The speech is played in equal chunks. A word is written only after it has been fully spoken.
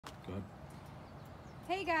Good.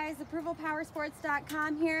 Hey guys,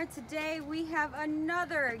 ApprovalPowersports.com here. Today we have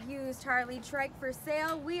another used Harley trike for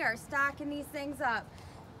sale. We are stocking these things up.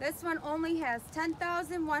 This one only has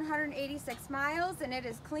 10,186 miles and it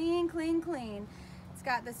is clean, clean, clean. It's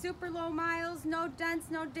got the super low miles, no dents,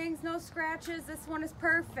 no dings, no scratches. This one is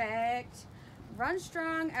perfect. Runs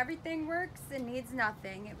strong, everything works, and needs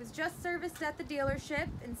nothing. It was just serviced at the dealership,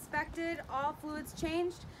 inspected, all fluids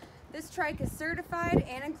changed. This trike is certified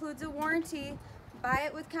and includes a warranty. Buy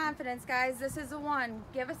it with confidence, guys. This is the one.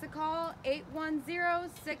 Give us a call,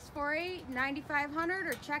 810-648-9500,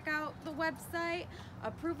 or check out the website,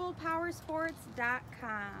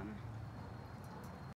 ApprovalPowersports.com.